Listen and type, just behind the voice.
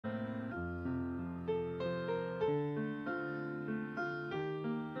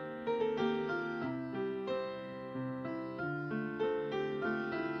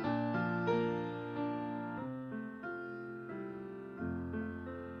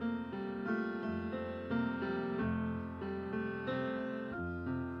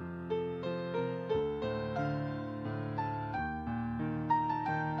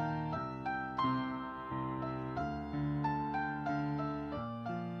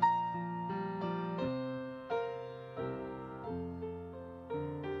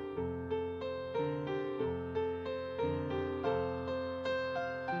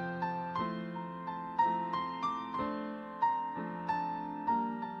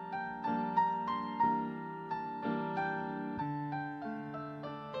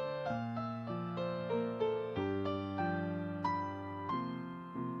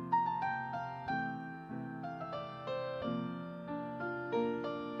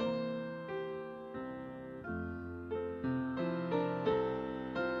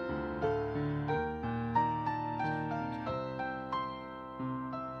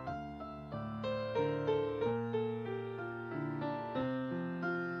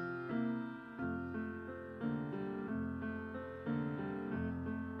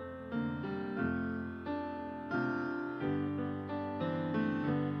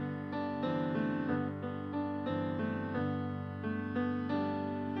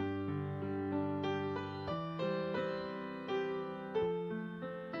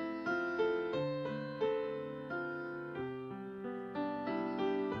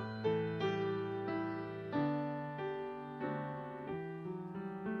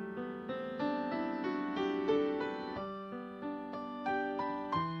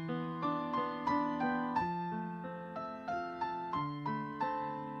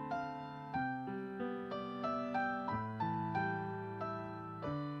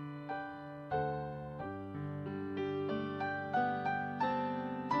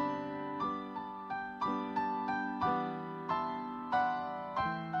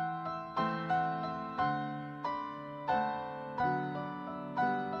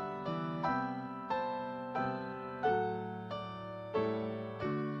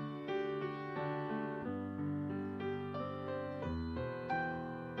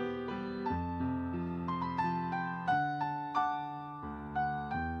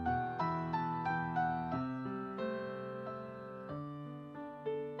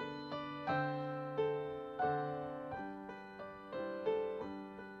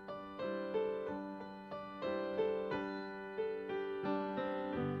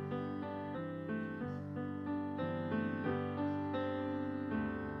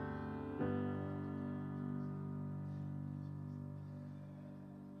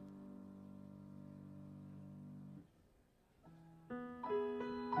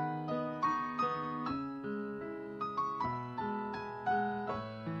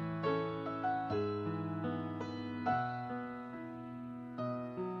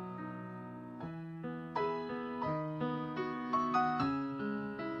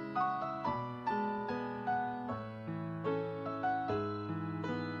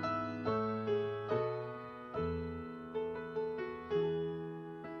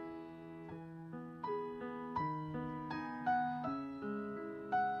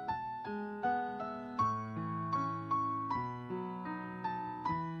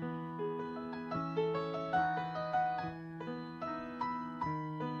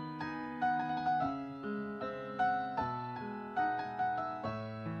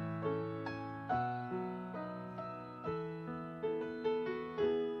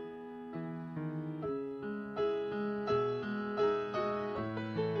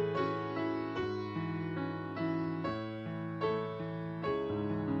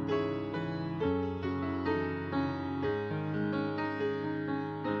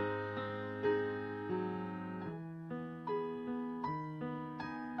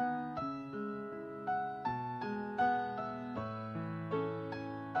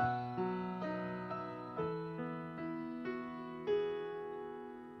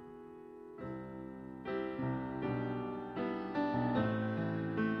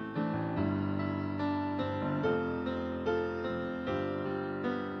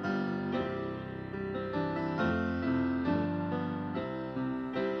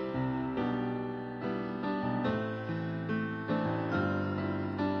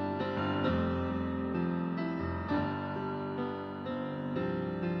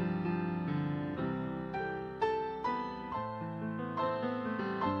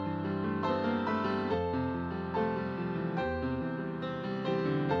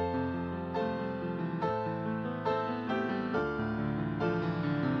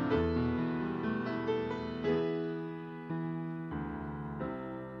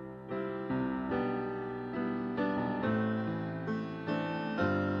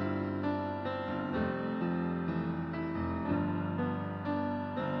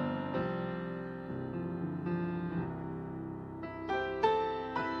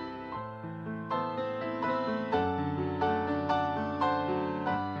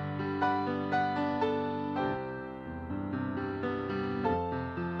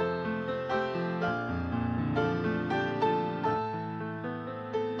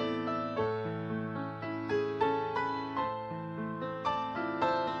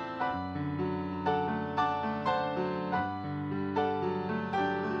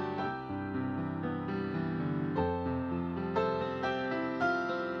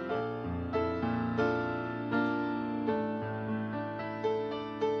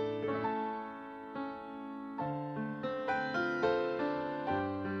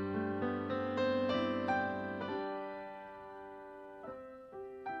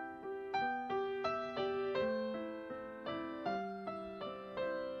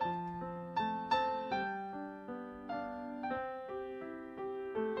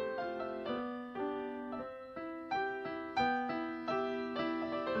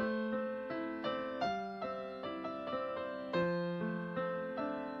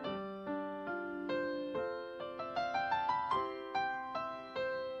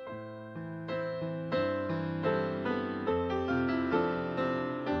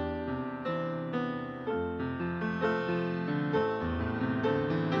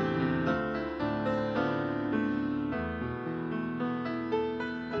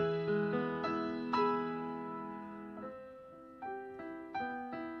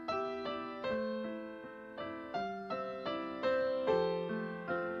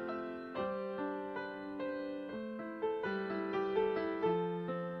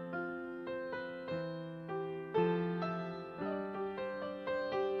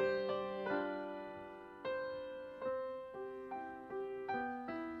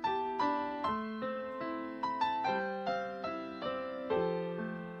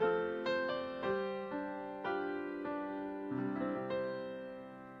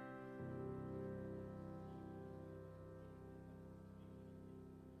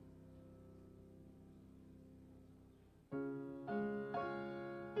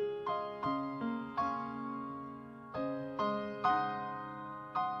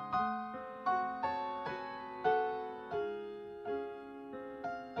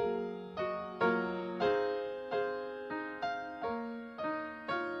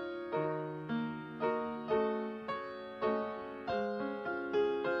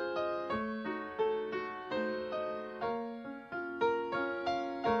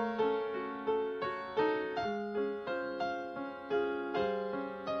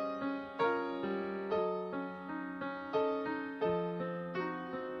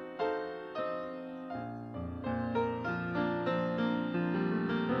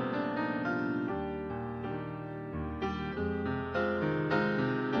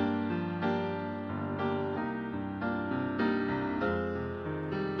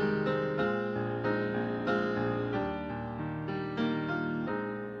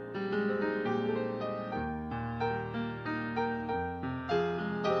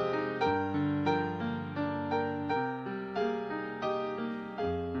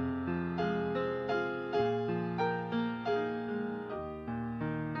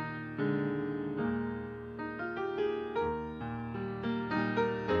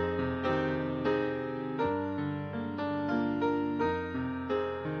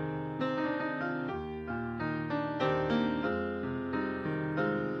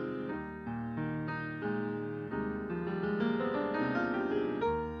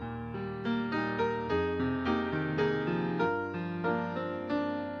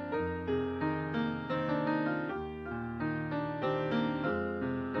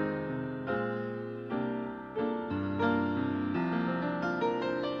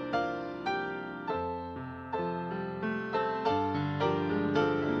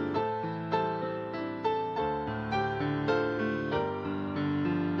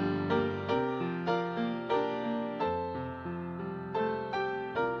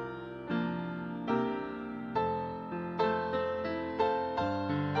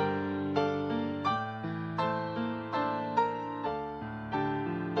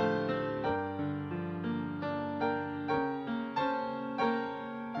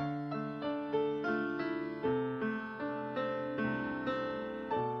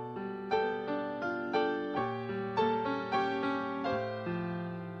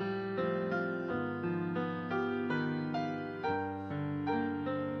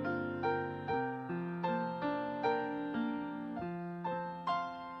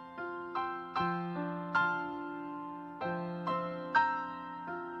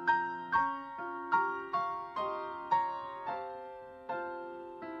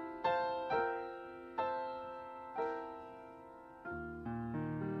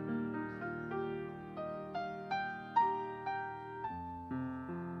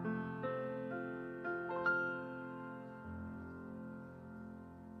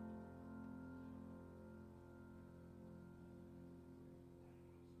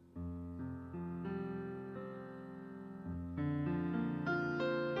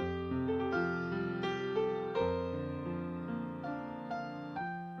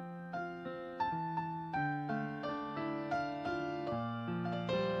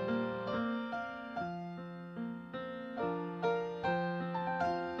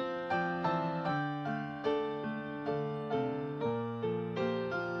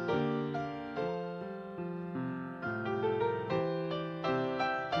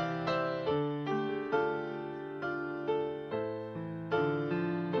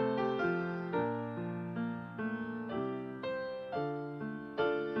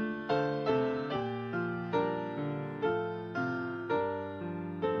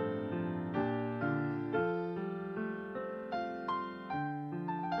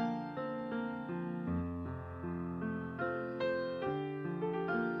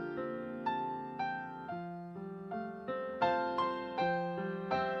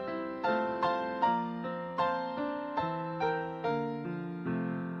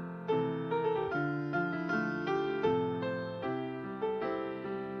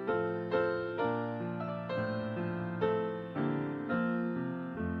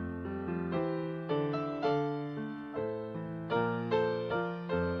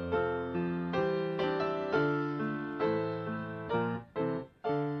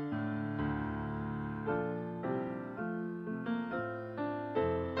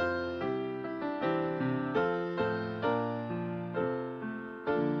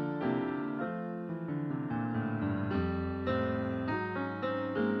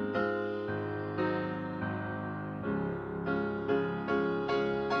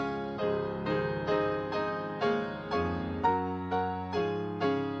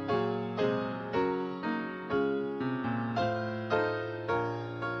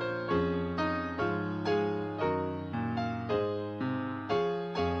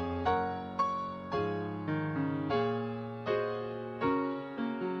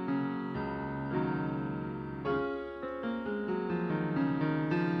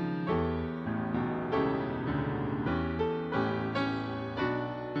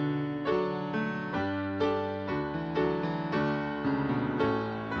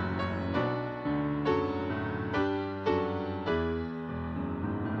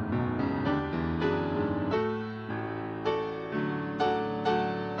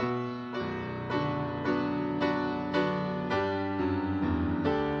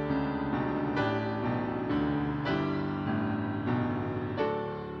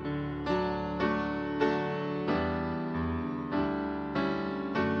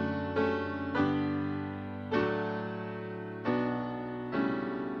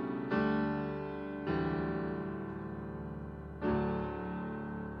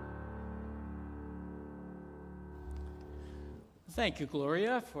Thank you,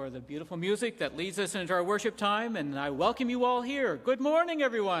 Gloria, for the beautiful music that leads us into our worship time, and I welcome you all here. Good morning,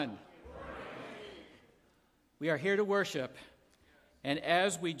 everyone. Good morning. We are here to worship, and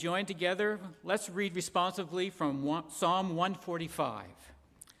as we join together, let's read responsively from Psalm 145.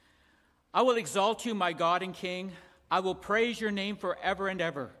 I will exalt you, my God and King. I will praise your name forever and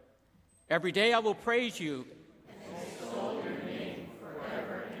ever. Every day I will praise you. And extol your name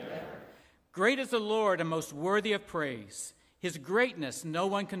forever and ever. Great is the Lord and most worthy of praise. His greatness no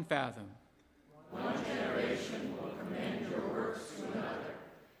one can fathom. One generation will commend your works to another.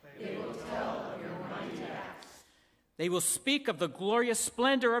 They will tell of your mighty acts. They will speak of the glorious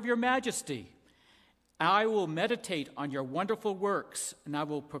splendor of your majesty. I will meditate on your wonderful works, and I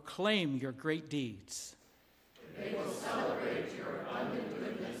will proclaim your great deeds. They will celebrate your abundant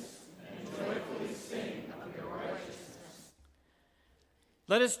goodness and joyfully sing of your righteousness.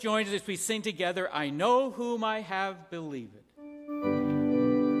 Let us join as we sing together, I know whom I have believed.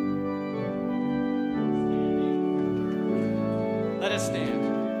 Let us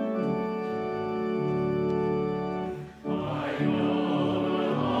stand.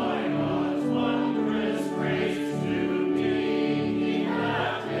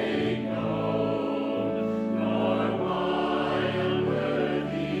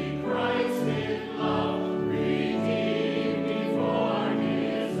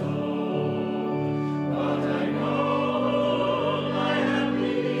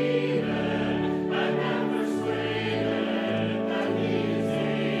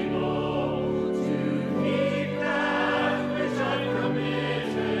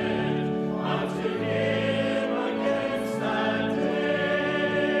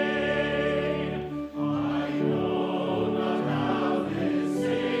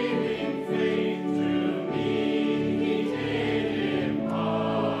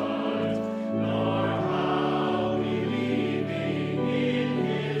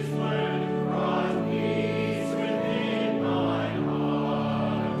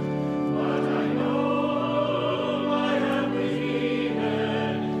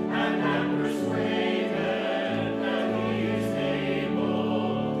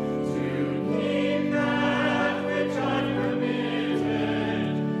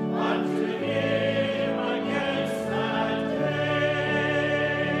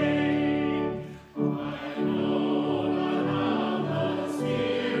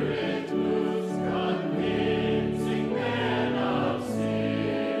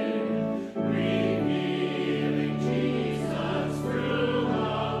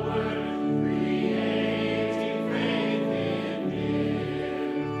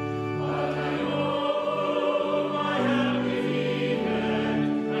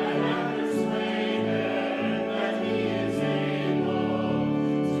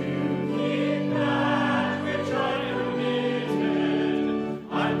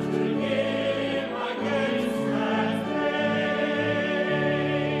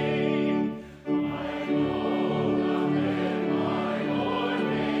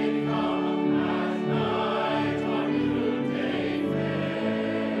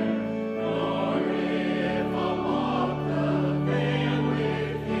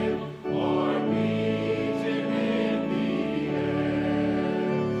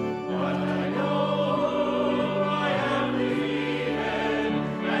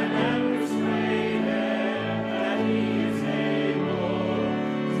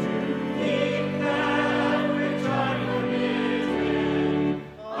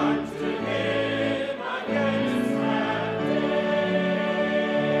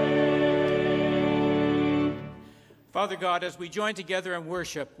 Father God, as we join together in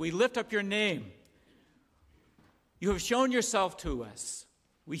worship, we lift up your name. You have shown yourself to us.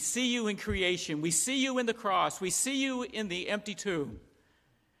 We see you in creation. We see you in the cross. We see you in the empty tomb.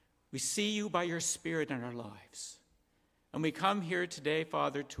 We see you by your Spirit in our lives. And we come here today,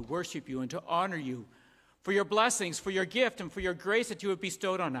 Father, to worship you and to honor you for your blessings, for your gift, and for your grace that you have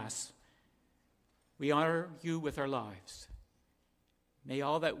bestowed on us. We honor you with our lives. May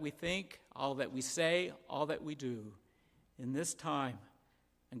all that we think, all that we say, all that we do in this time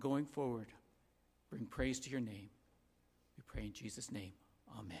and going forward bring praise to your name. We pray in Jesus' name.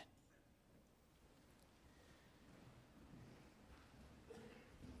 Amen.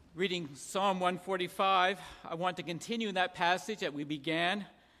 Reading Psalm 145, I want to continue in that passage that we began.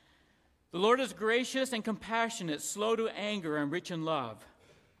 The Lord is gracious and compassionate, slow to anger and rich in love.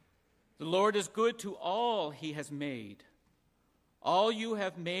 The Lord is good to all he has made. All you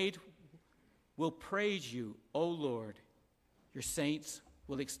have made will praise you, O Lord. Your saints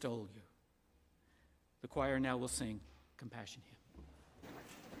will extol you. The choir now will sing Compassion Hymn.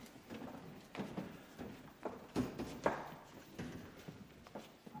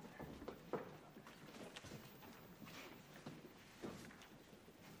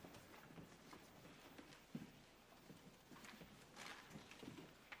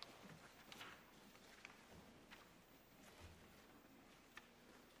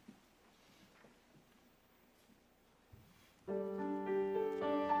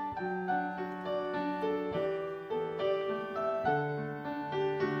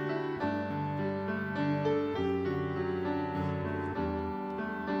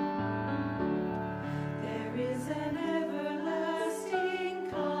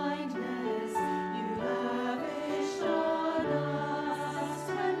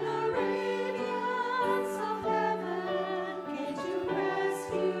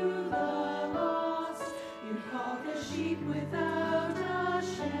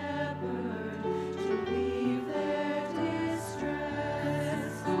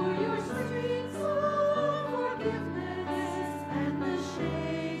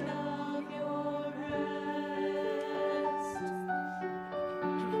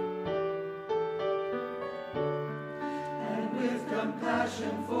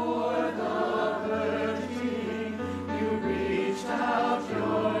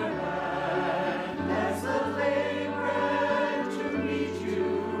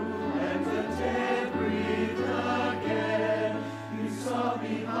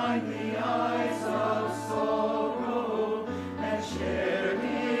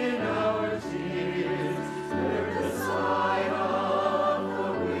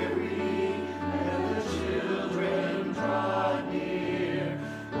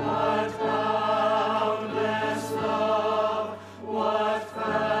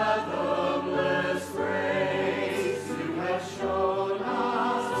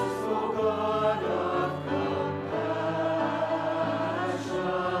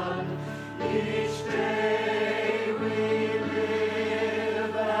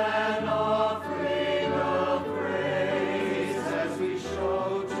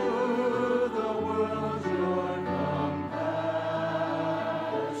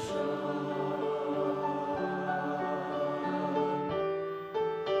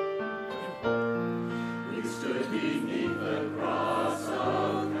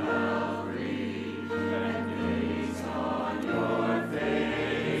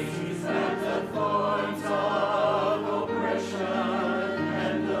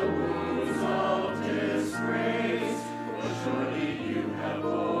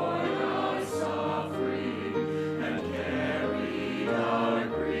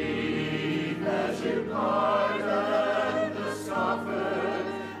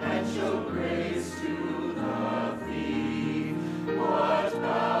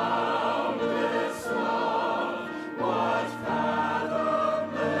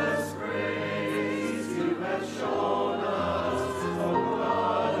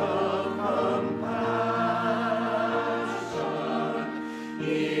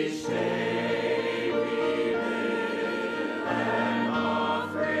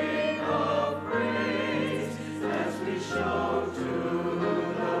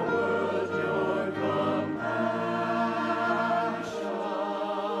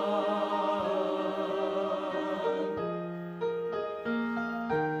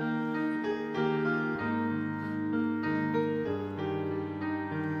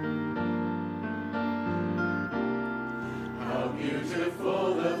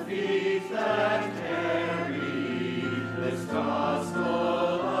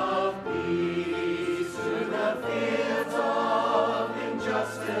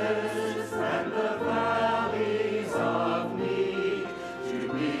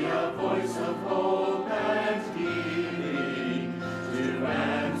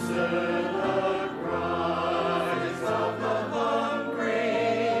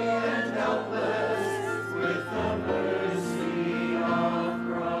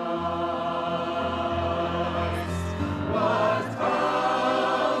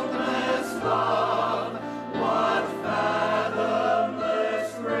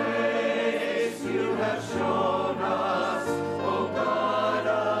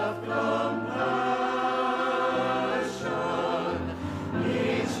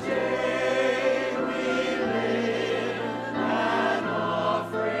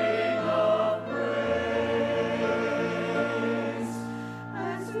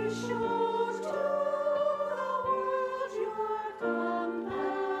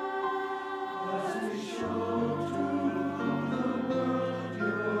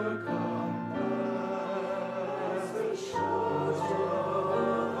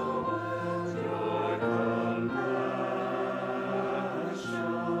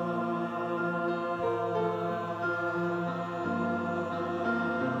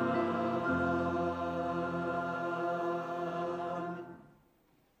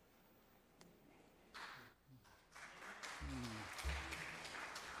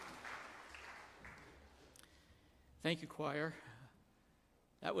 Thank you, choir.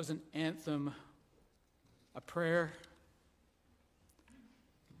 That was an anthem, a prayer,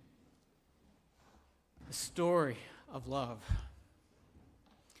 a story of love.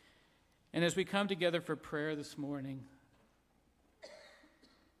 And as we come together for prayer this morning,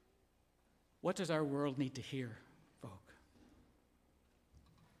 what does our world need to hear, folk?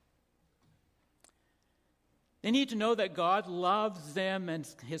 They need to know that God loves them and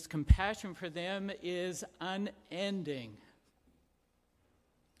his compassion for them is unending.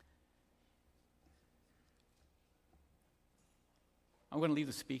 I'm going to leave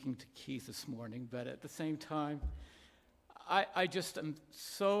the speaking to Keith this morning, but at the same time, I just am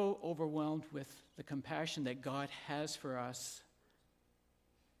so overwhelmed with the compassion that God has for us.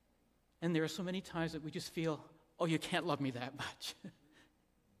 And there are so many times that we just feel, oh, you can't love me that much.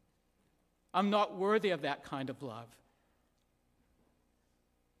 I'm not worthy of that kind of love.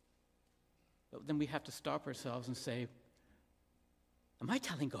 But then we have to stop ourselves and say, am I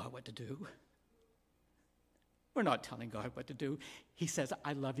telling God what to do? We're not telling God what to do. He says,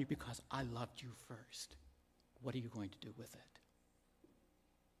 I love you because I loved you first. What are you going to do with it?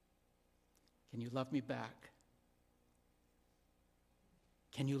 Can you love me back?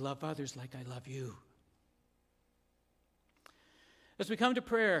 Can you love others like I love you? As we come to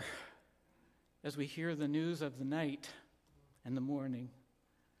prayer, as we hear the news of the night and the morning,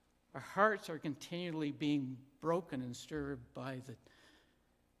 our hearts are continually being broken and stirred by the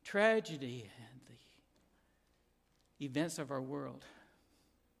tragedy and the events of our world.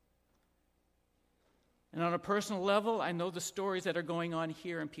 And on a personal level, I know the stories that are going on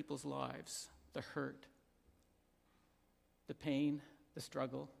here in people's lives, the hurt, the pain, the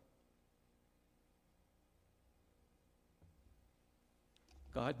struggle.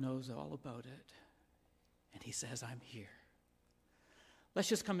 God knows all about it, and he says, I'm here. Let's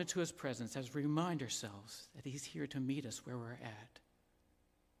just come into his presence as we remind ourselves that he's here to meet us where we're at.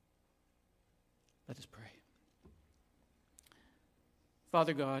 Let us pray.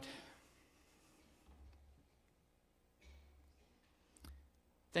 Father God,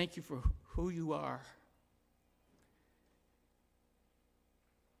 thank you for who you are.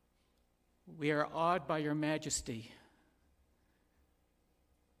 We are awed by your majesty,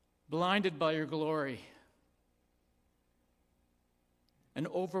 blinded by your glory, and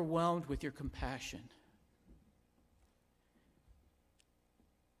overwhelmed with your compassion.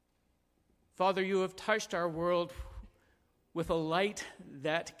 Father, you have touched our world with a light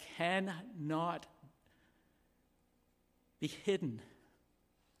that cannot be hidden.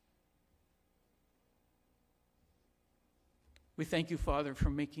 We thank you, Father, for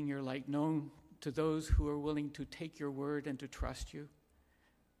making your light known to those who are willing to take your word and to trust you.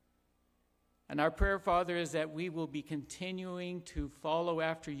 And our prayer, Father, is that we will be continuing to follow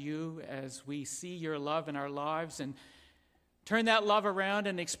after you as we see your love in our lives and turn that love around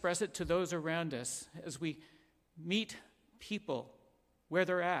and express it to those around us as we meet people where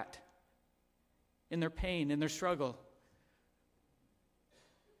they're at, in their pain, in their struggle,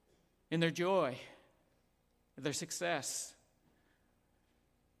 in their joy, their success.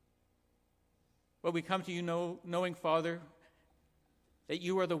 But we come to you knowing, Father, that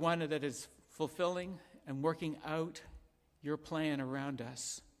you are the one that is fulfilling and working out your plan around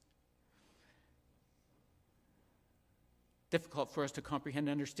us. Difficult for us to comprehend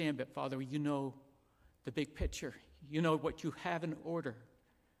and understand, but Father, you know the big picture. You know what you have in order.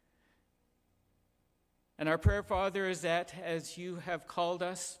 And our prayer, Father, is that as you have called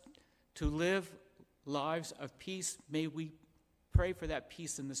us to live lives of peace, may we pray for that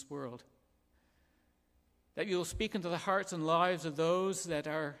peace in this world. That you will speak into the hearts and lives of those that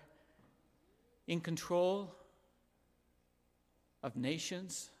are in control of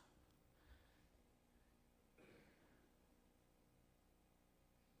nations,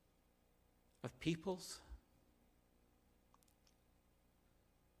 of peoples,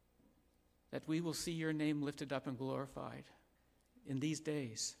 that we will see your name lifted up and glorified in these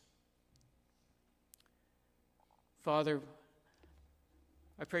days. Father,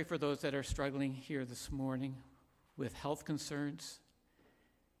 I pray for those that are struggling here this morning with health concerns.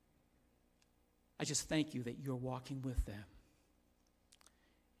 I just thank you that you're walking with them.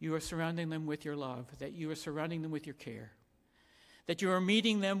 You are surrounding them with your love, that you are surrounding them with your care, that you are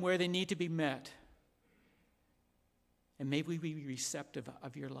meeting them where they need to be met. And may we be receptive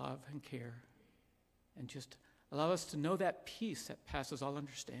of your love and care and just allow us to know that peace that passes all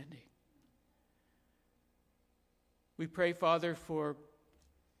understanding. We pray, Father, for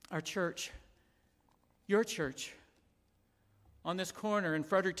our church, your church, on this corner in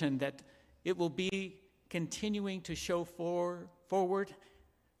Fredericton, that it will be continuing to show forward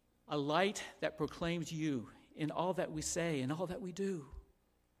a light that proclaims you in all that we say and all that we do.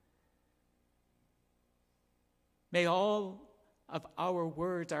 May all of our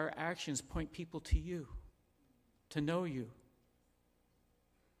words, our actions point people to you, to know you,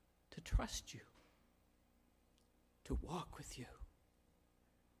 to trust you, to walk with you,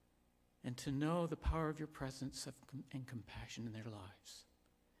 and to know the power of your presence and compassion in their lives.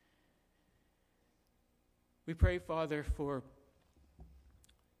 We pray, Father, for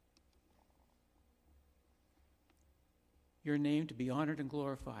your name to be honored and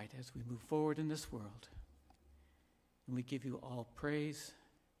glorified as we move forward in this world. And we give you all praise,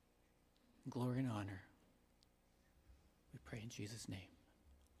 glory, and honor. We pray in Jesus' name.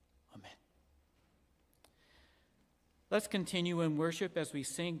 Amen. Let's continue in worship as we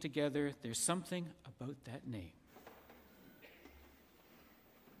sing together, There's Something About That Name.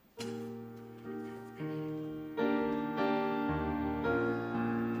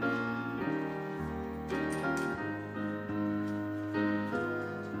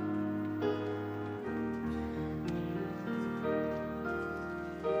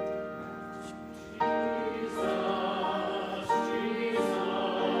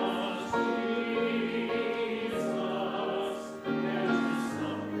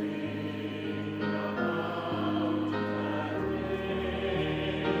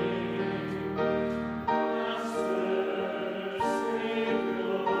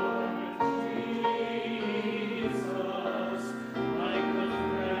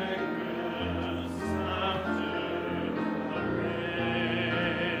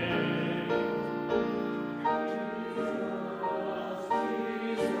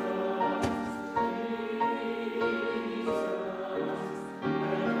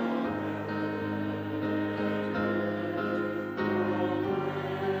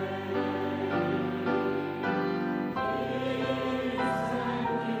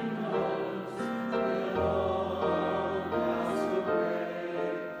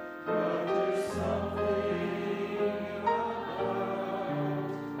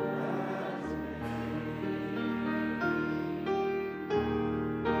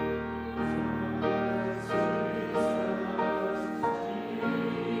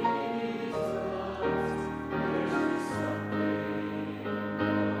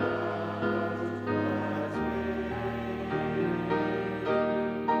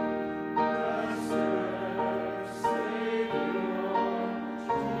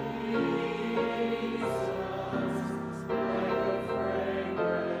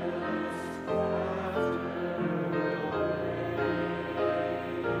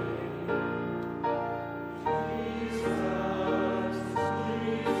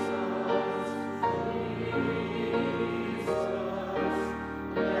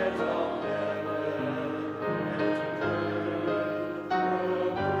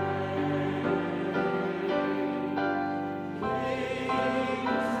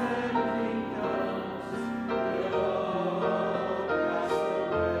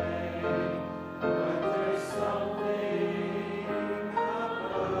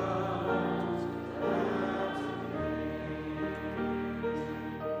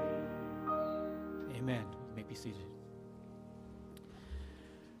 be seated.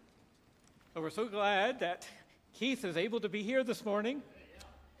 Well, we're so glad that Keith is able to be here this morning.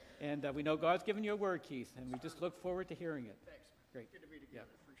 And we know God's given you a word, Keith, and we just look forward to hearing it. Thanks. Great. Good to be together.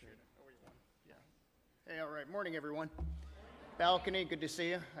 Yeah. Appreciate it. How are you? Yeah. Hey, all right. Morning, everyone. Balcony, good to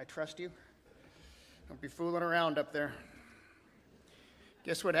see you. I trust you. Don't be fooling around up there.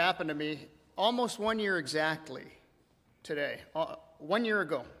 Guess what happened to me almost 1 year exactly today. 1 year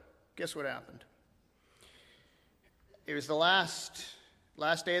ago. Guess what happened? It was the last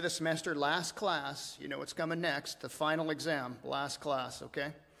day of the semester, last class. You know what's coming next, the final exam, last class,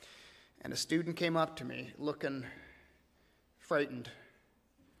 okay? And a student came up to me looking frightened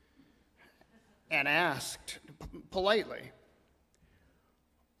and asked politely,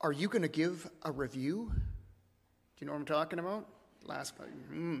 "Are you going to give a review?" Do you know what I'm talking about?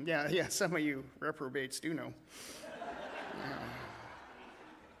 Yeah, some of you reprobates do know.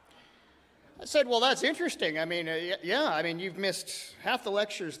 I said, well, that's interesting. I mean, you've missed half the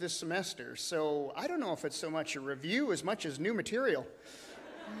lectures this semester, so I don't know if it's so much a review as much as new material.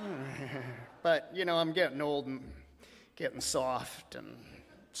 But, I'm getting old and getting soft, and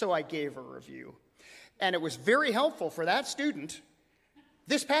so I gave a review. And it was very helpful for that student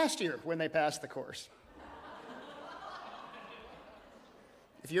this past year when they passed the course.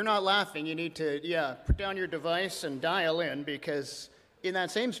 If you're not laughing, you need to, put down your device and dial in, because in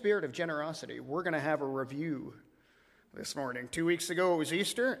that same spirit of generosity, we're going to have a review this morning. 2 weeks ago, it was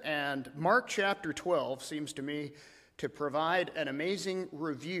Easter, and Mark chapter 12 seems to me to provide an amazing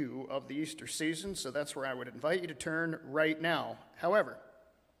review of the Easter season, so that's where I would invite you to turn right now. However,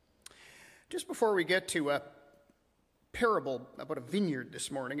 just before we get to a parable about a vineyard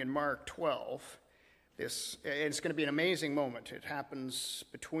this morning in Mark 12, it's going to be an amazing moment. It happens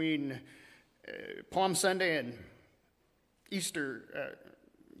between Palm Sunday and Easter,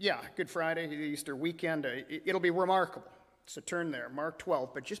 Good Friday, Easter weekend. It'll be remarkable. So turn there, Mark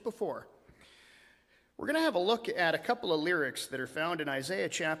 12. But just before, we're going to have a look at a couple of lyrics that are found in Isaiah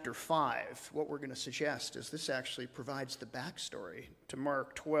chapter 5. What we're going to suggest is this actually provides the backstory to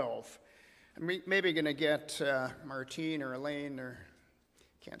Mark 12. I'm maybe going to get Martine or Elaine, or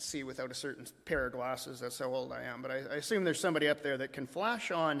can't see without a certain pair of glasses. That's how old I am. But I assume there's somebody up there that can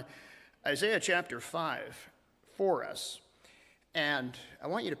flash on Isaiah chapter 5 for us. And I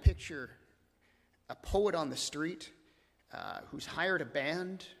want you to picture a poet on the street who's hired a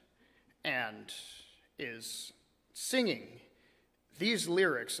band and is singing these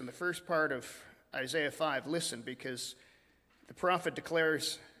lyrics in the first part of Isaiah 5. Listen, because the prophet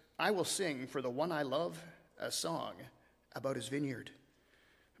declares, "I will sing for the one I love a song about his vineyard.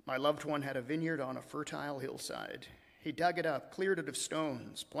 My loved one had a vineyard on a fertile hillside. He dug it up, cleared it of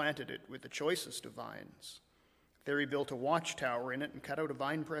stones, planted it with the choicest of vines. There he built a watchtower in it and cut out a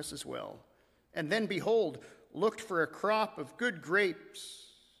winepress as well. And then, behold, looked for a crop of good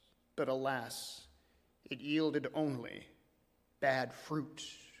grapes. But alas, it yielded only bad fruit."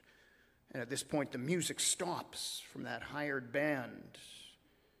 And at this point, the music stops from that hired band.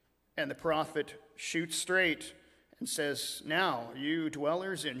 And the prophet shoots straight and says, "Now, you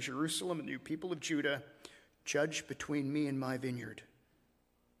dwellers in Jerusalem and you people of Judah, judge between me and my vineyard.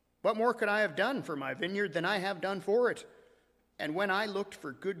 What more could I have done for my vineyard than I have done for it? And when I looked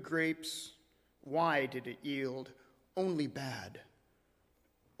for good grapes, why did it yield only bad,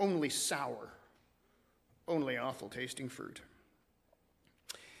 only sour, only awful tasting fruit?"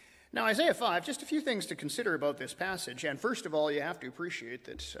 Now, Isaiah 5, just a few things to consider about this passage. And first of all, you have to appreciate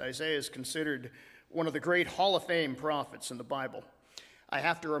that Isaiah is considered one of the great Hall of Fame prophets in the Bible. I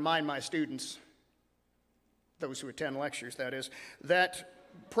have to remind my students, those who attend lectures, that is, that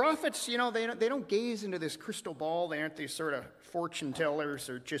prophets, they don't gaze into this crystal ball. They aren't these sort of fortune tellers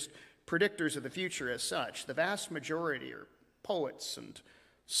or just predictors of the future as such. The vast majority are poets and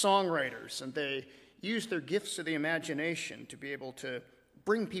songwriters, and they use their gifts of the imagination to be able to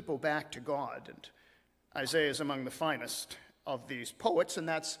bring people back to God. And Isaiah is among the finest of these poets, and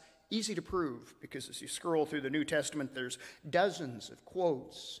that's easy to prove, because as you scroll through the New Testament, there's dozens of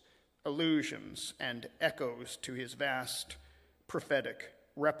quotes, allusions, and echoes to his vast prophetic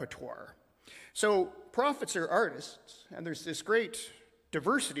repertoire. So prophets are artists, and there's this great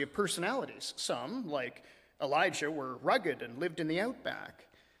diversity of personalities. Some, like Elijah, were rugged and lived in the outback.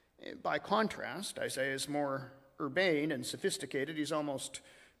 By contrast, Isaiah is more urbane and sophisticated. He's almost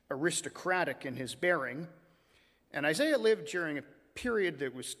aristocratic in his bearing. And Isaiah lived during a period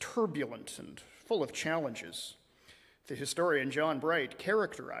that was turbulent and full of challenges. The historian John Bright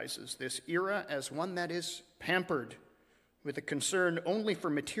characterizes this era as one that is pampered, with a concern only for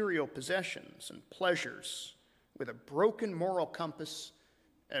material possessions and pleasures, with a broken moral compass,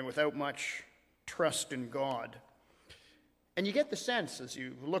 and without much trust in God. And you get the sense as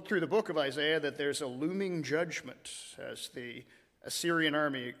you look through the book of Isaiah that there's a looming judgment as the Assyrian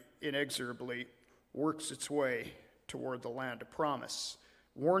army inexorably works its way toward the land of promise.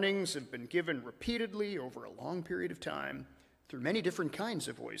 Warnings have been given repeatedly over a long period of time through many different kinds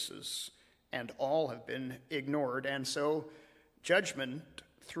of voices, and all have been ignored. And so judgment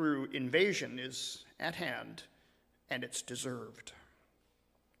through invasion is at hand, and it's deserved.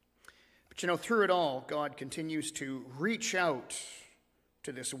 But through it all, God continues to reach out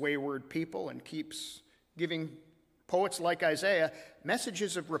to this wayward people and keeps giving poets like Isaiah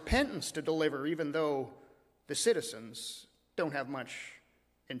messages of repentance to deliver, even though the citizens don't have much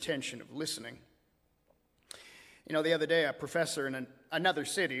intention of listening. The other day, a professor in another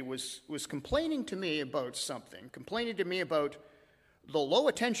city was complaining to me about something, complaining to me about the low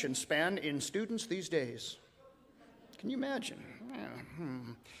attention span in students these days. Can you imagine?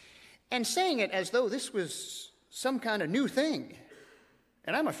 Yeah. And saying it as though this was some kind of new thing.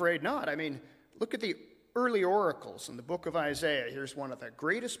 And I'm afraid not. Look at the early oracles in the book of Isaiah. Here's one of the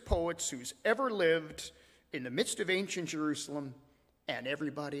greatest poets who's ever lived in the midst of ancient Jerusalem, and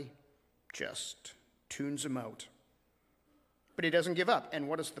everybody just tunes him out. But he doesn't give up. And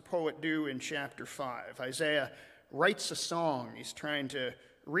what does the poet do in chapter 5? Isaiah writes a song. He's trying to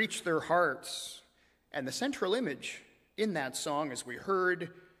reach their hearts. And the central image in that song, as we heard,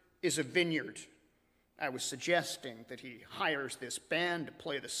 is a vineyard. I was suggesting that he hires this band to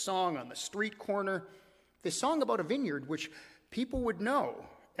play the song on the street corner. This song about a vineyard, which people would know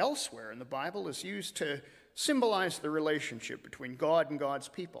elsewhere in the Bible, is used to symbolize the relationship between God and God's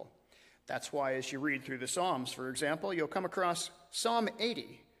people. That's why as you read through the Psalms, for example, you'll come across Psalm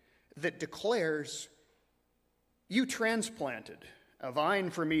 80 that declares, "You transplanted a vine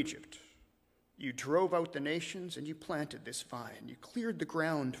from Egypt. You drove out the nations and you planted this vine. You cleared the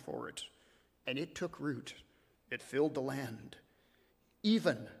ground for it, and it took root. It filled the land.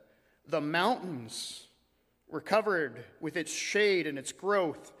 Even the mountains were covered with its shade and its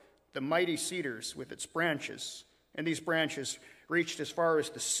growth, the mighty cedars with its branches. And these branches reached as far as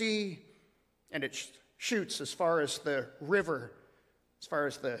the sea, and its shoots as far as the river, as far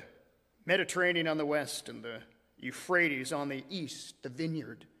as the Mediterranean on the west and the Euphrates on the east, the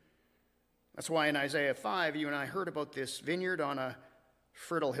vineyard." That's why in Isaiah 5, you and I heard about this vineyard on a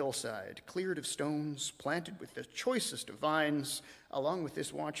fertile hillside, cleared of stones, planted with the choicest of vines, along with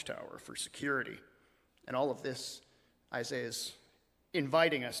this watchtower for security. And all of this, Isaiah's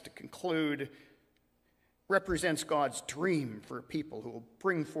inviting us to conclude, represents God's dream for a people who will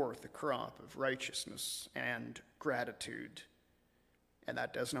bring forth a crop of righteousness and gratitude. And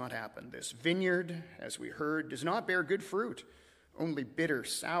that does not happen. This vineyard, as we heard, does not bear good fruit, only bitter,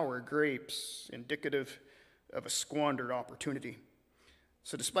 sour grapes, indicative of a squandered opportunity.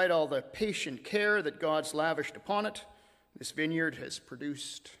 So despite all the patient care that God's lavished upon it, this vineyard has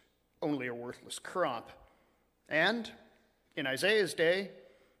produced only a worthless crop. And in Isaiah's day,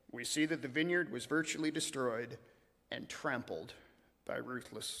 we see that the vineyard was virtually destroyed and trampled by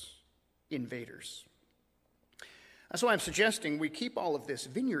ruthless invaders. That's why I'm suggesting we keep all of this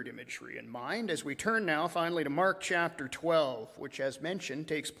vineyard imagery in mind as we turn now finally to Mark chapter 12, which, as mentioned,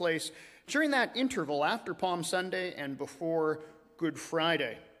 takes place during that interval after Palm Sunday and before Good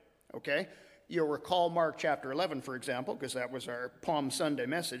Friday. Okay? You'll recall Mark chapter 11, for example, because that was our Palm Sunday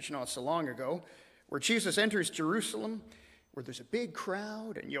message not so long ago, where Jesus enters Jerusalem, where there's a big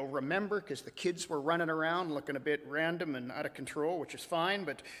crowd, and you'll remember because the kids were running around looking a bit random and out of control, which is fine,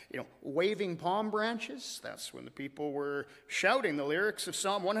 but, waving palm branches, that's when the people were shouting the lyrics of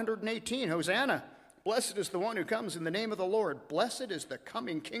Psalm 118, Hosanna, blessed is the one who comes in the name of the Lord, blessed is the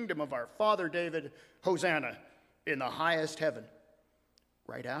coming kingdom of our father David, Hosanna, in the highest heaven.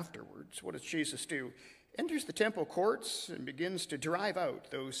 Right afterwards, what does Jesus do? Enters the temple courts and begins to drive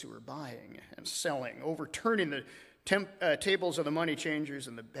out those who are buying and selling, overturning the tables of the money changers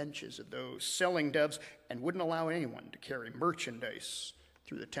and the benches of those selling doves, and wouldn't allow anyone to carry merchandise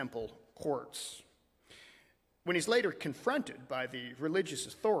through the temple courts. When he's later confronted by the religious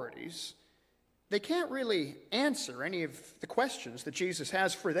authorities, they can't really answer any of the questions that Jesus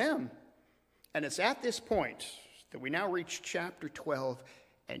has for them. And it's at this point that we now reach chapter 12,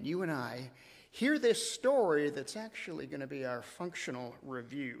 and you and I hear this story that's actually going to be our functional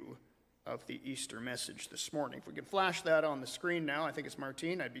review of the Easter message this morning. If we can flash that on the screen now, I think it's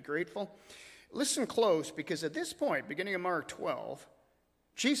Martine, I'd be grateful. Listen close, because at this point, beginning of Mark 12,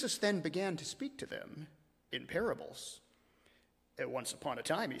 Jesus then began to speak to them in parables. Once upon a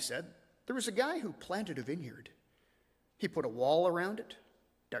time, he said, there was a guy who planted a vineyard. He put a wall around it,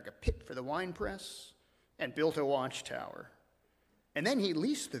 dug a pit for the winepress, and built a watchtower. And then he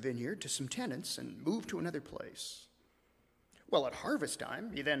leased the vineyard to some tenants and moved to another place. Well, at harvest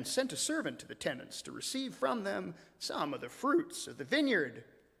time, he then sent a servant to the tenants to receive from them some of the fruits of the vineyard.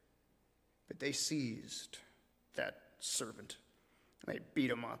 But they seized that servant. They beat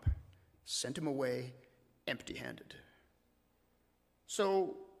him up, sent him away empty-handed.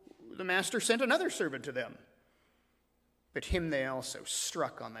 So the master sent another servant to them. But him they also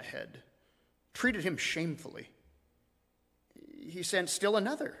struck on the head, treated him shamefully. He sent still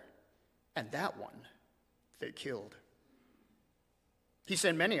another, and that one they killed. He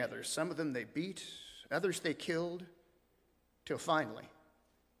sent many others. Some of them they beat, others they killed, till finally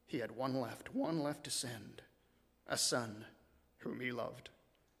he had one left to send, a son whom he loved.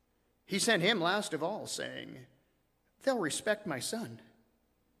 He sent him last of all, saying, "They'll respect my son."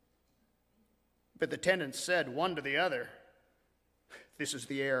 But the tenants said one to the other, "This is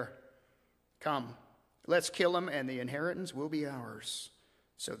the heir. Come, let's kill him, and the inheritance will be ours."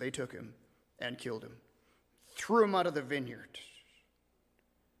 So they took him and killed him, threw him out of the vineyard.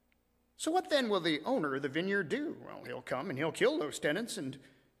 So what then will the owner of the vineyard do? Well, he'll come and he'll kill those tenants and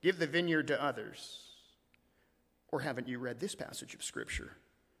give the vineyard to others. Or haven't you read this passage of Scripture?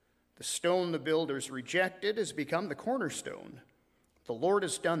 The stone the builders rejected has become the cornerstone. The Lord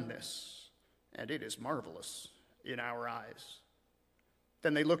has done this, and it is marvelous in our eyes.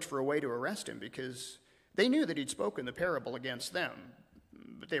 Then they looked for a way to arrest him because they knew that he'd spoken the parable against them,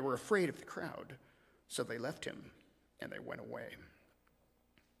 but they were afraid of the crowd. So they left him and they went away.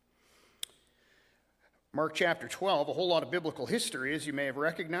 Mark chapter 12, a whole lot of biblical history, as you may have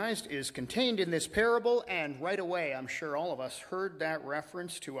recognized, is contained in this parable, and right away, I'm sure all of us heard that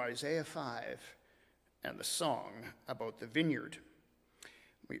reference to Isaiah 5 and the song about the vineyard.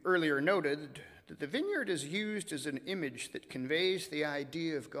 We earlier noted that the vineyard is used as an image that conveys the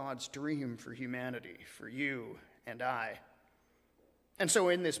idea of God's dream for humanity, for you and I. And so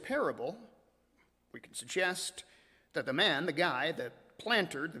in this parable, we can suggest that the man, the guy, the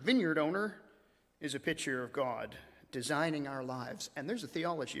planter, the vineyard owner, is a picture of God designing our lives. And there's a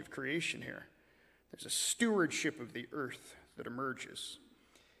theology of creation here. There's a stewardship of the earth that emerges.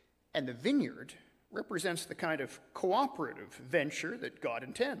 And the vineyard represents the kind of cooperative venture that God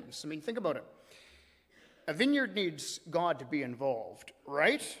intends. I mean, think about it. A vineyard needs God to be involved,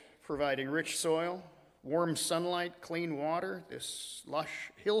 right? Providing rich soil, warm sunlight, clean water, this lush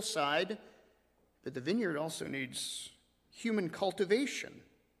hillside. But the vineyard also needs human cultivation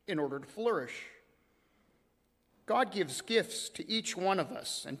in order to flourish. God gives gifts to each one of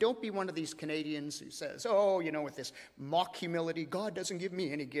us. And don't be one of these Canadians who says, oh, you know, with this mock humility, God doesn't give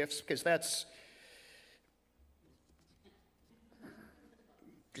me any gifts, because that's...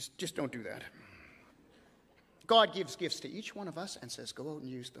 Just don't do that. God gives gifts to each one of us and says, go out and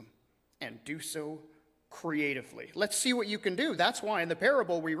use them. And do so creatively. Let's see what you can do. That's why in the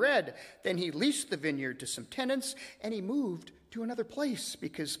parable we read, then he leased the vineyard to some tenants and he moved to another place,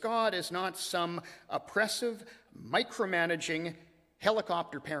 because God is not some oppressive, micromanaging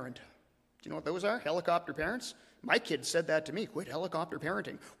helicopter parent. Do you know what those are? Helicopter parents? My kids said that to me. Quit helicopter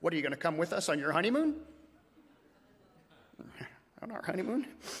parenting. What, are you going to come with us on your honeymoon? On our honeymoon?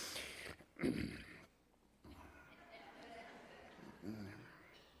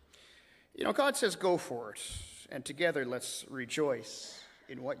 You know, God says go for it, and together let's rejoice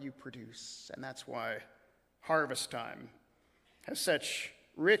in what you produce. And that's why harvest time has such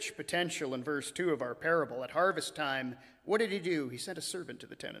rich potential in verse 2 of our parable. At harvest time, what did he do? He sent a servant to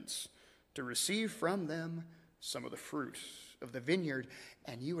the tenants to receive from them some of the fruit of the vineyard.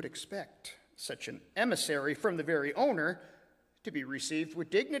 And you would expect such an emissary from the very owner to be received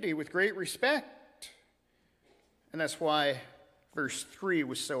with dignity, with great respect. And that's why verse 3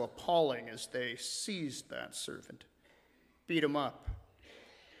 was so appalling as they seized that servant, beat him up,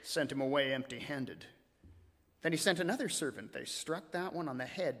 sent him away empty-handed. Then he sent another servant. They struck that one on the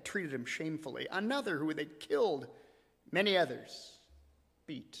head, treated him shamefully. Another who they killed. Many others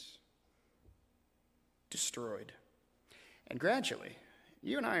beat, destroyed. And gradually,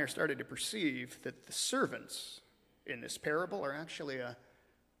 you and I are starting to perceive that the servants in this parable are actually a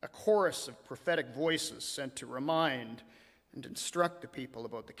chorus of prophetic voices sent to remind and instruct the people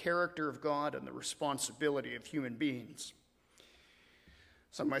about the character of God and the responsibility of human beings.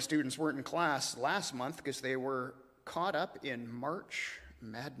 Some of my students weren't in class last month because they were caught up in March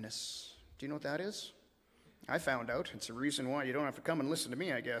Madness. Do you know what that is? I found out. It's a reason why you don't have to come and listen to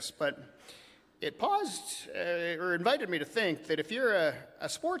me, I guess. But it paused or invited me to think that if you're a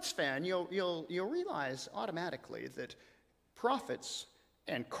sports fan, you'll realize automatically that prophets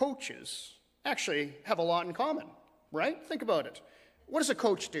and coaches actually have a lot in common, right? Think about it. What does a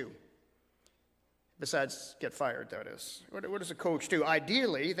coach do? Besides get fired, that is. What does a coach do?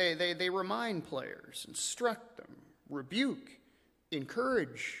 Ideally, they remind players, instruct them, rebuke,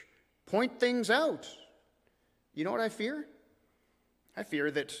 encourage, point things out. You know what I fear? I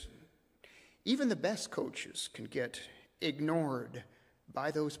fear that even the best coaches can get ignored by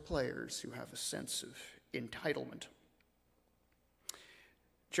those players who have a sense of entitlement.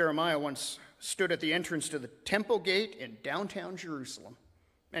 Jeremiah once stood at the entrance to the temple gate in downtown Jerusalem,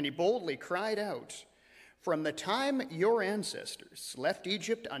 and he boldly cried out, "From the time your ancestors left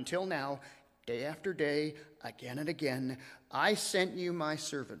Egypt until now, day after day, again and again, I sent you my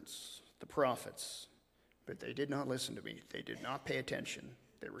servants, the prophets. But they did not listen to me. They did not pay attention.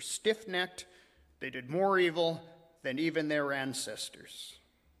 They were stiff-necked. They did more evil than even their ancestors."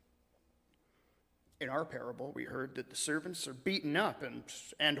 In our parable, we heard that the servants are beaten up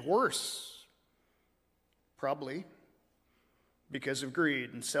and worse, probably because of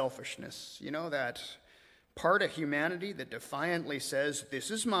greed and selfishness. You know, that part of humanity that defiantly says,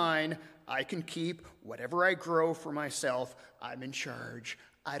 "This is mine, I can keep whatever I grow for myself, I'm in charge,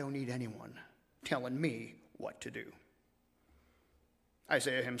 I don't need anyone telling me what to do."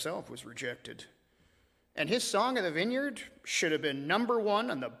 Isaiah himself was rejected, and his Song of the Vineyard should have been number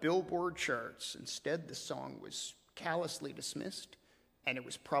one on the Billboard charts. Instead, the song was callously dismissed, and it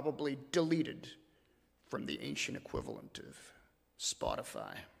was probably deleted from the ancient equivalent of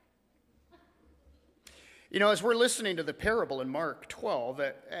Spotify. You know, as we're listening to the parable in Mark 12,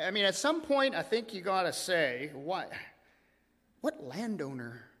 at some point, I think you got to say, what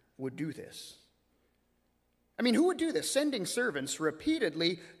landowner would do this? Who would do this? Sending servants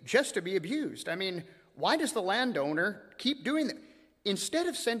repeatedly just to be abused. Why does the landowner keep doing that? Instead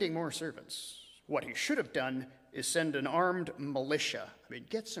of sending more servants, what he should have done is send an armed militia.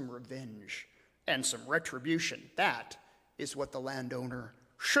 Get some revenge and some retribution. That is what the landowner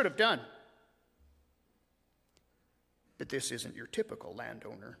should have done. But this isn't your typical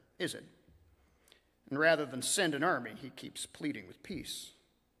landowner, is it? And rather than send an army, he keeps pleading with peace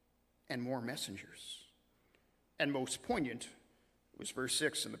and more messengers. And most poignant was verse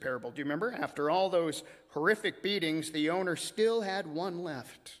 6 in the parable. Do you remember? After all those horrific beatings, the owner still had one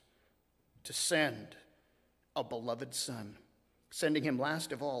left to send, a beloved son, sending him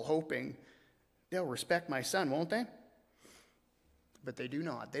last of all, hoping they'll respect my son, won't they? But they do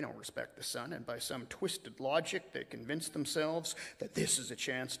not. They don't respect the son, and by some twisted logic, they convince themselves that this is a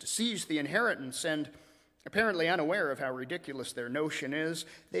chance to seize the inheritance, and apparently unaware of how ridiculous their notion is,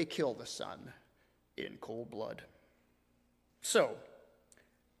 they kill the son in cold blood. So,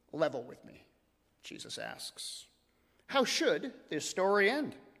 level with me, Jesus asks. How should this story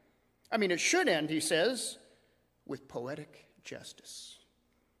end? It should end, he says, with poetic justice,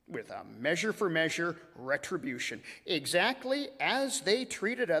 with a measure for measure retribution. Exactly as they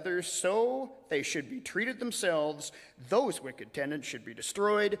treated others, so they should be treated themselves. Those wicked tenants should be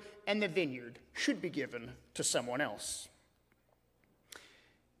destroyed, and the vineyard should be given to someone else.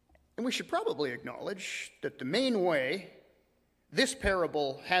 And we should probably acknowledge that the main way this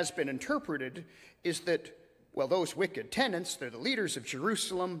parable has been interpreted is that, those wicked tenants, they're the leaders of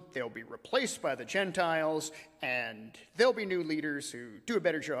Jerusalem. They'll be replaced by the Gentiles, and there'll be new leaders who do a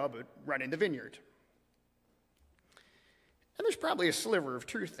better job at running the vineyard. And there's probably a sliver of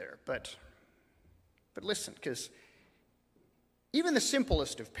truth there, but listen, because even the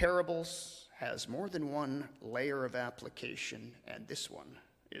simplest of parables has more than one layer of application, and this one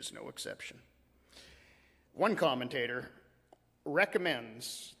is no exception. One commentator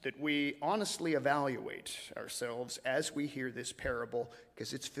recommends that we honestly evaluate ourselves as we hear this parable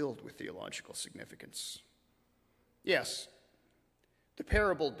because it's filled with theological significance. Yes, the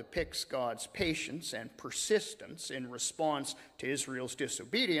parable depicts God's patience and persistence in response to Israel's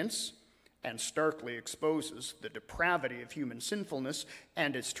disobedience and starkly exposes the depravity of human sinfulness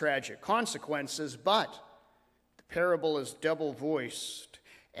and its tragic consequences, but the parable is double-voiced,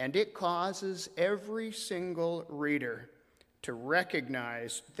 and it causes every single reader to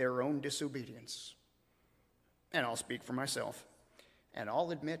recognize their own disobedience. And I'll speak for myself, and I'll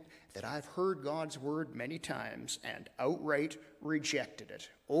admit that I've heard God's word many times and outright rejected it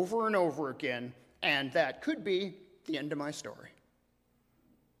over and over again, and that could be the end of my story.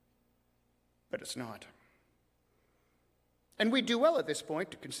 But it's not. And we do well at this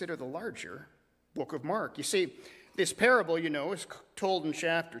point to consider the larger book of Mark. You see, this parable, is told in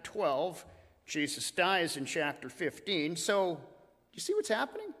chapter 12. Jesus dies in chapter 15. So, you see what's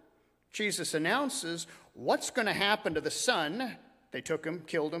happening? Jesus announces what's going to happen to the son. They took him,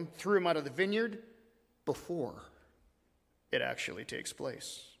 killed him, threw him out of the vineyard before it actually takes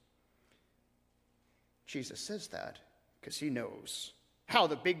place. Jesus says that because he knows how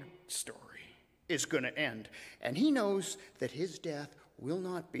the big story is going to end. And he knows that his death will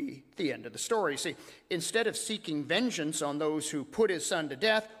not be the end of the story. See, instead of seeking vengeance on those who put his son to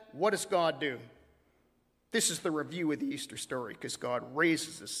death, what does God do? This is the review of the Easter story, because God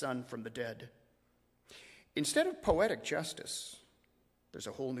raises his son from the dead. Instead of poetic justice, there's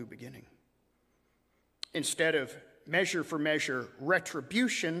a whole new beginning. Instead of measure for measure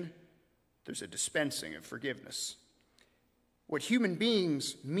retribution, there's a dispensing of forgiveness. What human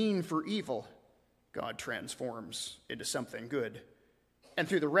beings mean for evil, God transforms into something good. And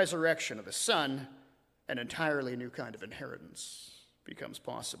through the resurrection of the Son, an entirely new kind of inheritance becomes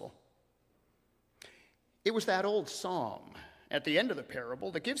possible. It was that old psalm at the end of the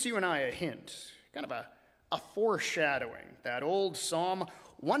parable that gives you and I a hint, kind of a foreshadowing. That old Psalm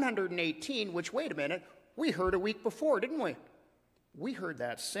 118, which, wait a minute, we heard a week before, didn't we? We heard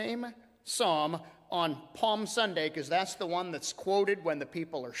that same psalm on Palm Sunday, because that's the one that's quoted when the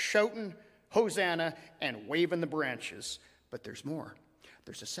people are shouting Hosanna and waving the branches. But there's more.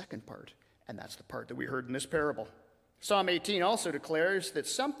 There's a second part, and that's the part that we heard in this parable. Psalm 18 also declares that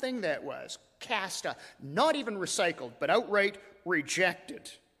something that was cast, not even recycled, but outright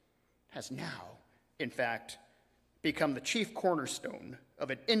rejected, has now, in fact, become the chief cornerstone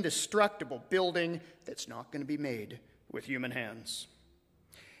of an indestructible building that's not going to be made with human hands.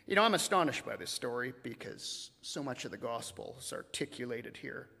 You know, I'm astonished by this story because so much of the gospel is articulated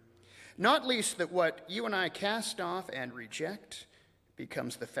here. Not least that what you and I cast off and reject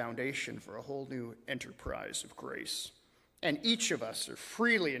becomes the foundation for a whole new enterprise of grace. And each of us are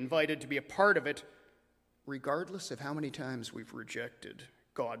freely invited to be a part of it, regardless of how many times we've rejected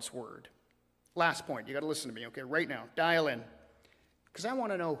God's word. Last point, you got to listen to me, okay, right now, dial in. Because I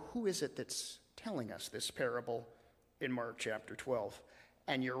want to know, who is it that's telling us this parable in Mark chapter 12?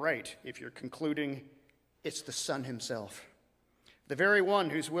 And you're right, if you're concluding, it's the Son himself. The very one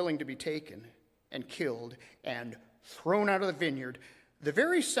who's willing to be taken and killed and thrown out of the vineyard. The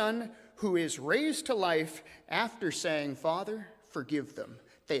very Son who is raised to life after saying, Father, forgive them.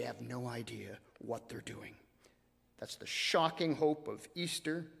 They have no idea what they're doing. That's the shocking hope of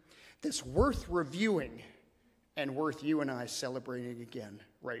Easter that's worth reviewing and worth you and I celebrating again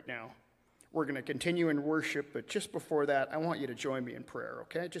right now. We're going to continue in worship, but just before that, I want you to join me in prayer,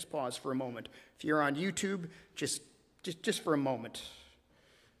 okay? Just pause for a moment. If you're on YouTube, just for a moment.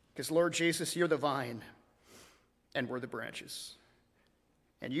 Because, Lord Jesus, you're the vine, and we're the branches.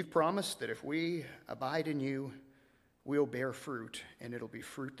 And you've promised that if we abide in you, we'll bear fruit, and it'll be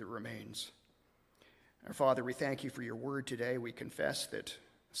fruit that remains. Our Father, we thank you for your word today. We confess that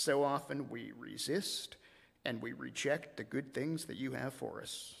so often we resist and we reject the good things that you have for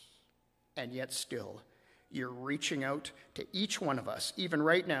us. And yet still, you're reaching out to each one of us, even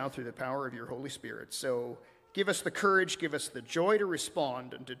right now, through the power of your Holy Spirit. So give us the courage, give us the joy to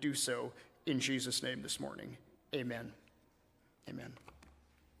respond and to do so in Jesus' name this morning. Amen. Amen.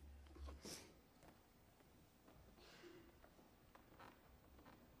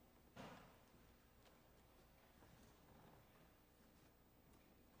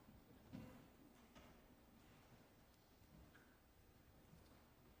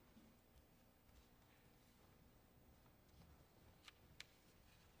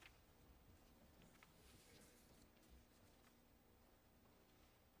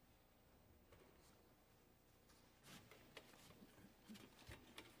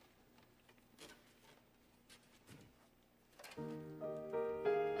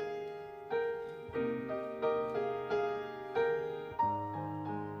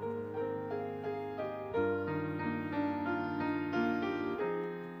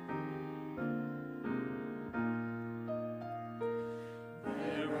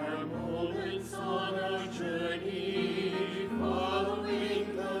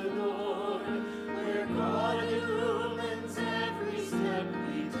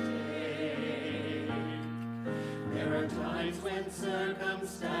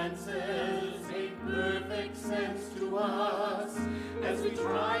 Circumstances make perfect sense to us as we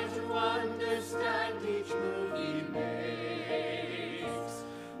try to understand each move he makes.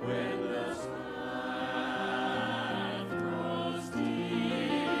 When the path grows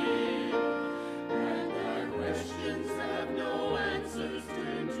deep and our questions have no answers,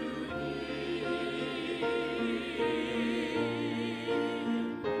 turn to him.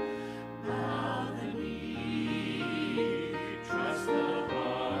 Bow the knee, trust the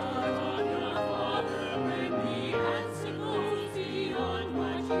Father, when the answer goes beyond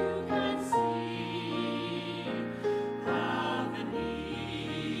what you can see.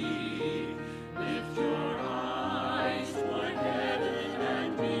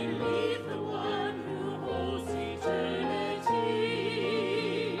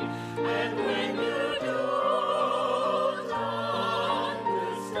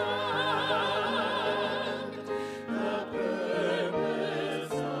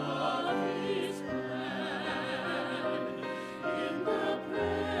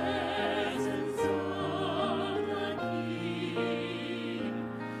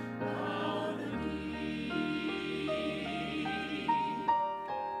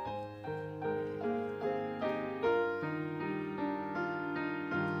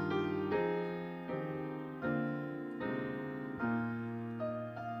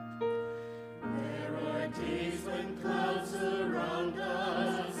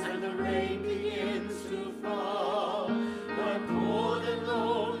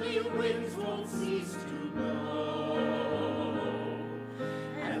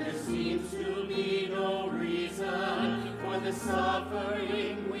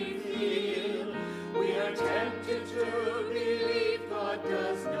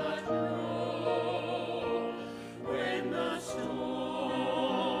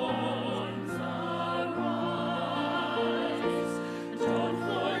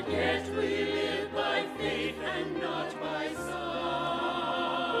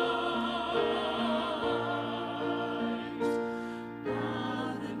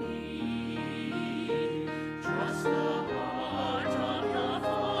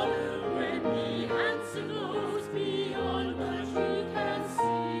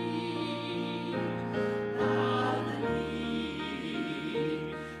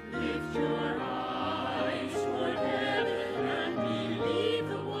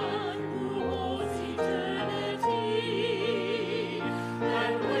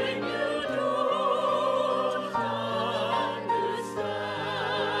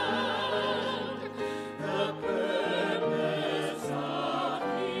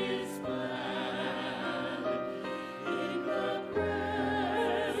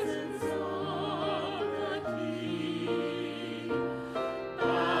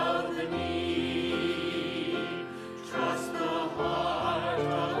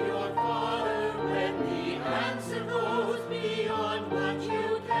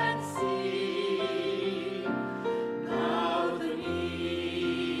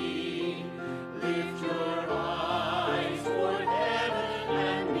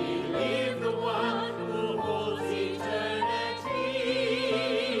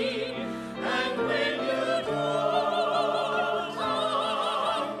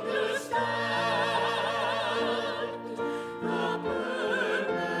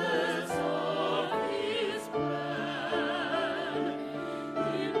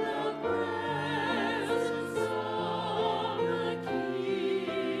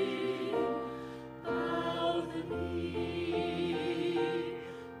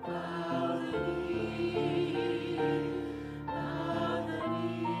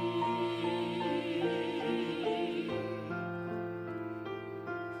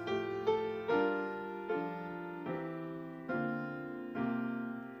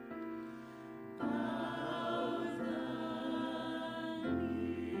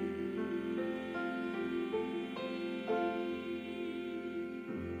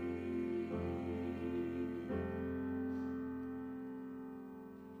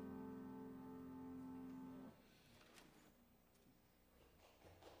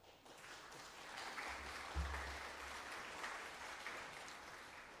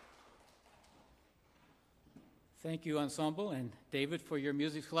 Thank you, Ensemble, and David, for your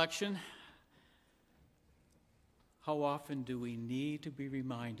music selection. How often do we need to be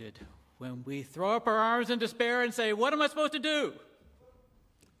reminded when we throw up our arms in despair and say, what am I supposed to do?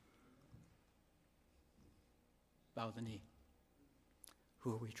 Bow the knee.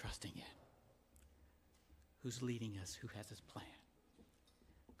 Who are we trusting in? Who's leading us? Who has his plan?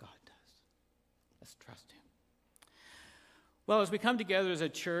 God does. Let's trust him. Well, as we come together as a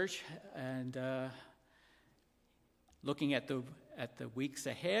church and looking at the weeks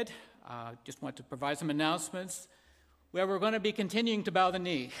ahead, just want to provide some announcements where we're going to be continuing to bow the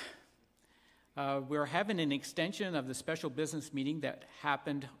knee. We're having an extension of the special business meeting that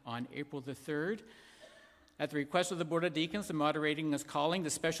happened on April the 3rd. At the request of the Board of Deacons, the moderating is calling the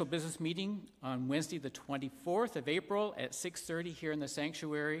special business meeting on Wednesday the 24th of April at 6:30 here in the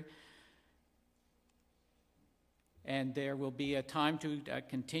sanctuary. And there will be a time to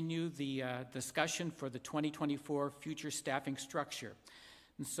continue the discussion for the 2024 future staffing structure.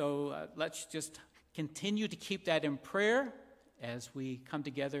 And so let's just continue to keep that in prayer as we come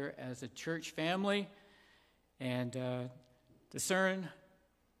together as a church family and discern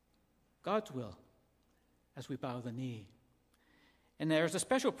God's will as we bow the knee. And there's a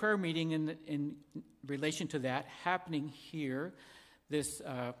special prayer meeting in relation to that happening here this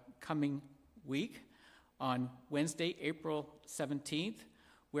coming week on Wednesday, April 17th,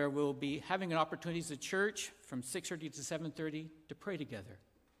 where we'll be having an opportunity as a church from 6:30 to 7:30 to pray together.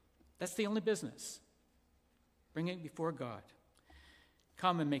 That's the only business. Bring it before God.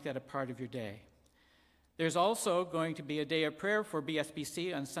 Come and make that a part of your day. There's also going to be a day of prayer for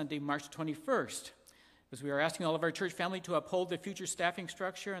BSBC on Sunday, March 21st, as we are asking all of our church family to uphold the future staffing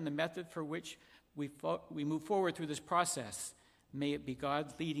structure and the method for which we move forward through this process. May it be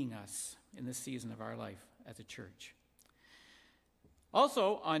God leading us in this season of our life as a church.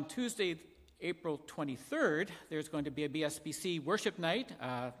 Also, on Tuesday, April 23rd, there's going to be a BSBC worship night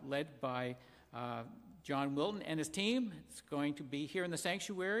led by John Wilton and his team. It's going to be here in the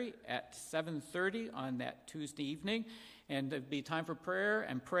sanctuary at 7:30 on that Tuesday evening, and there'll be time for prayer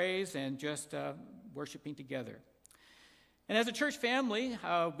and praise and just worshiping together. And as a church family,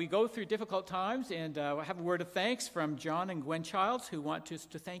 we go through difficult times, and I have a word of thanks from John and Gwen Childs, who want us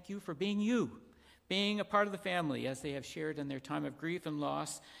to thank you for being you, being a part of the family as they have shared in their time of grief and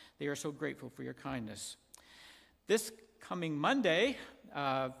loss. They are so grateful for your kindness. This coming Monday,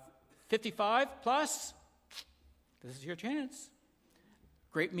 55 plus, this is your chance.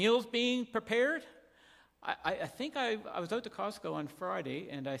 Great meals being prepared. I think I was out to Costco on Friday,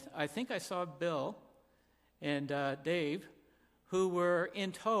 and I think I saw Bill and Dave, who were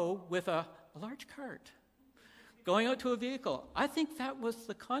in tow with a large cart going out to a vehicle. I think that was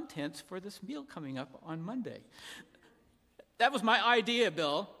the contents for this meal coming up on Monday. That was my idea,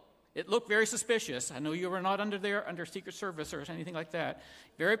 Bill. It looked very suspicious. I know you were not under Secret Service or anything like that.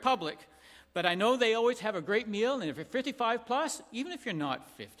 Very public. But I know they always have a great meal, and if you're 55 plus, even if you're not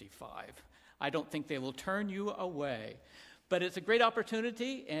 55, I don't think they will turn you away. But it's a great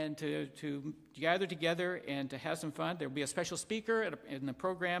opportunity and to gather together and to have some fun. There will be a special speaker in the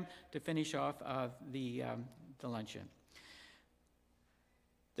program to finish off the luncheon.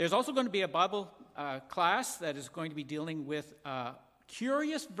 There's also going to be a Bible class that is going to be dealing with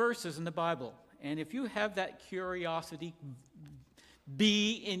curious verses in the Bible. And if you have that curiosity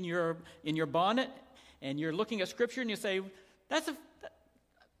bee in your bonnet and you're looking at Scripture and you say,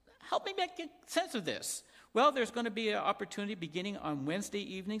 help me make sense of this. Well, there's going to be an opportunity beginning on Wednesday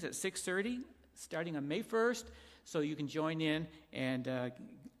evenings at 6:30, starting on May 1st, so you can join in and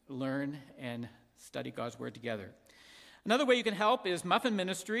learn and study God's Word together. Another way you can help is muffin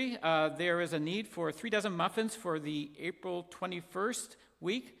ministry. There is a need for 3 dozen muffins for the April 21st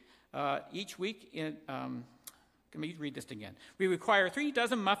week. Each week, let me read this again. We require 3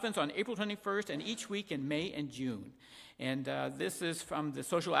 dozen muffins on April 21st and each week in May and June. And this is from the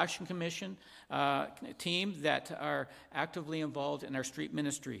Social Action Commission team that are actively involved in our street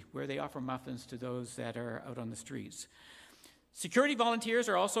ministry, where they offer muffins to those that are out on the streets. Security volunteers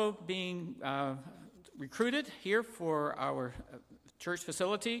are also being recruited here for our church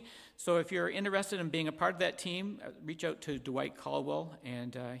facility. So if you're interested in being a part of that team, reach out to Dwight Caldwell,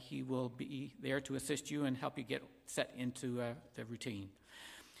 and he will be there to assist you and help you get set into the routine.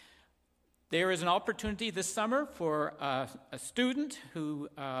 There is an opportunity this summer for a student who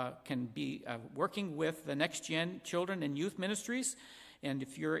can be working with the Next Gen Children and Youth Ministries. And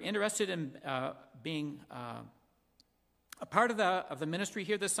if you're interested in being a part of the ministry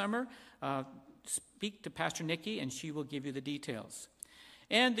here this summer, speak to Pastor Nikki, and she will give you the details.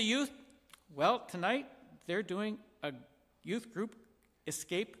 And the youth, well, tonight they're doing a youth group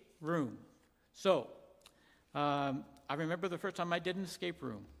escape room. So I remember the first time I did an escape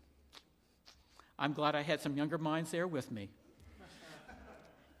room. I'm glad I had some younger minds there with me.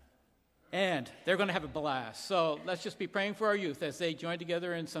 And they're going to have a blast. So let's just be praying for our youth as they join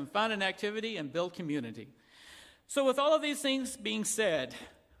together in some fun and activity and build community. So with all of these things being said,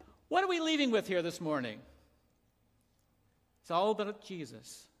 what are we leaving with here this morning? It's all about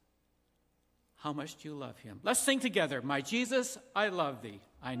Jesus. How much do you love him? Let's sing together. My Jesus, I love thee.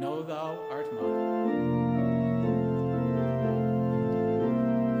 I know thou art mine.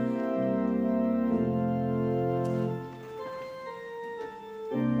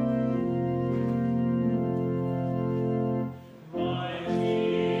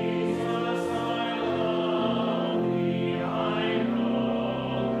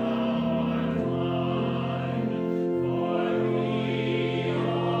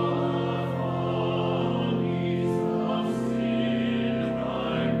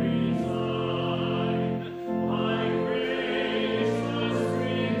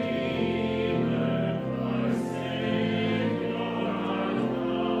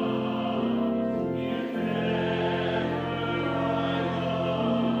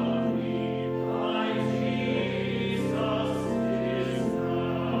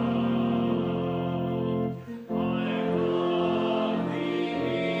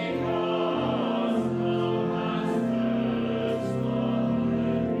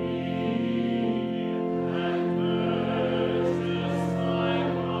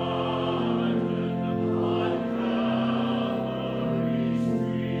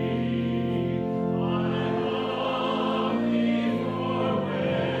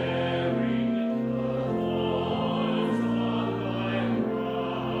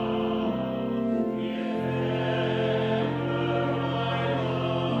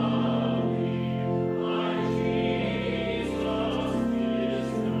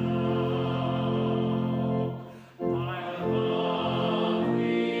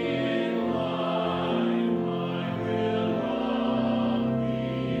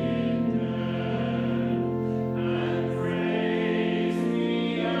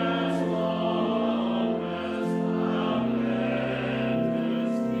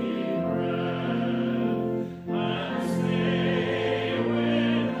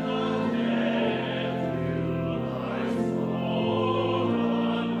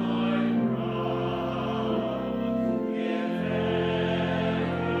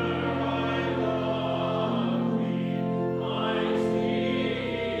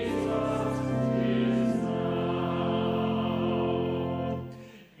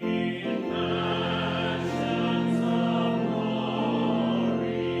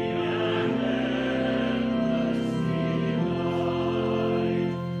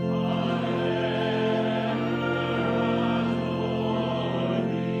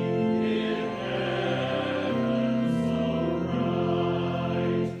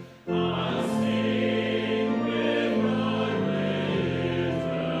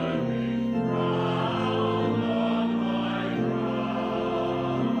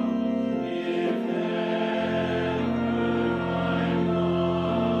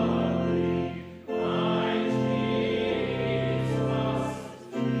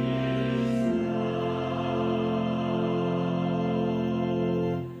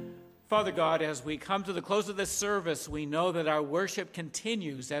 Father God, as we come to the close of this service, we know that our worship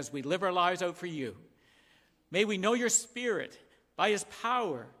continues as we live our lives out for you. May we know your Spirit by his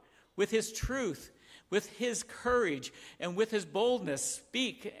power, with his truth, with his courage, and with his boldness,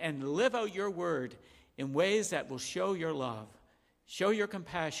 speak and live out your word in ways that will show your love, show your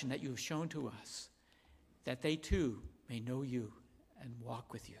compassion that you have shown to us, that they too may know you and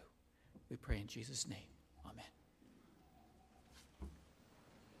walk with you. We pray in Jesus' name. Amen.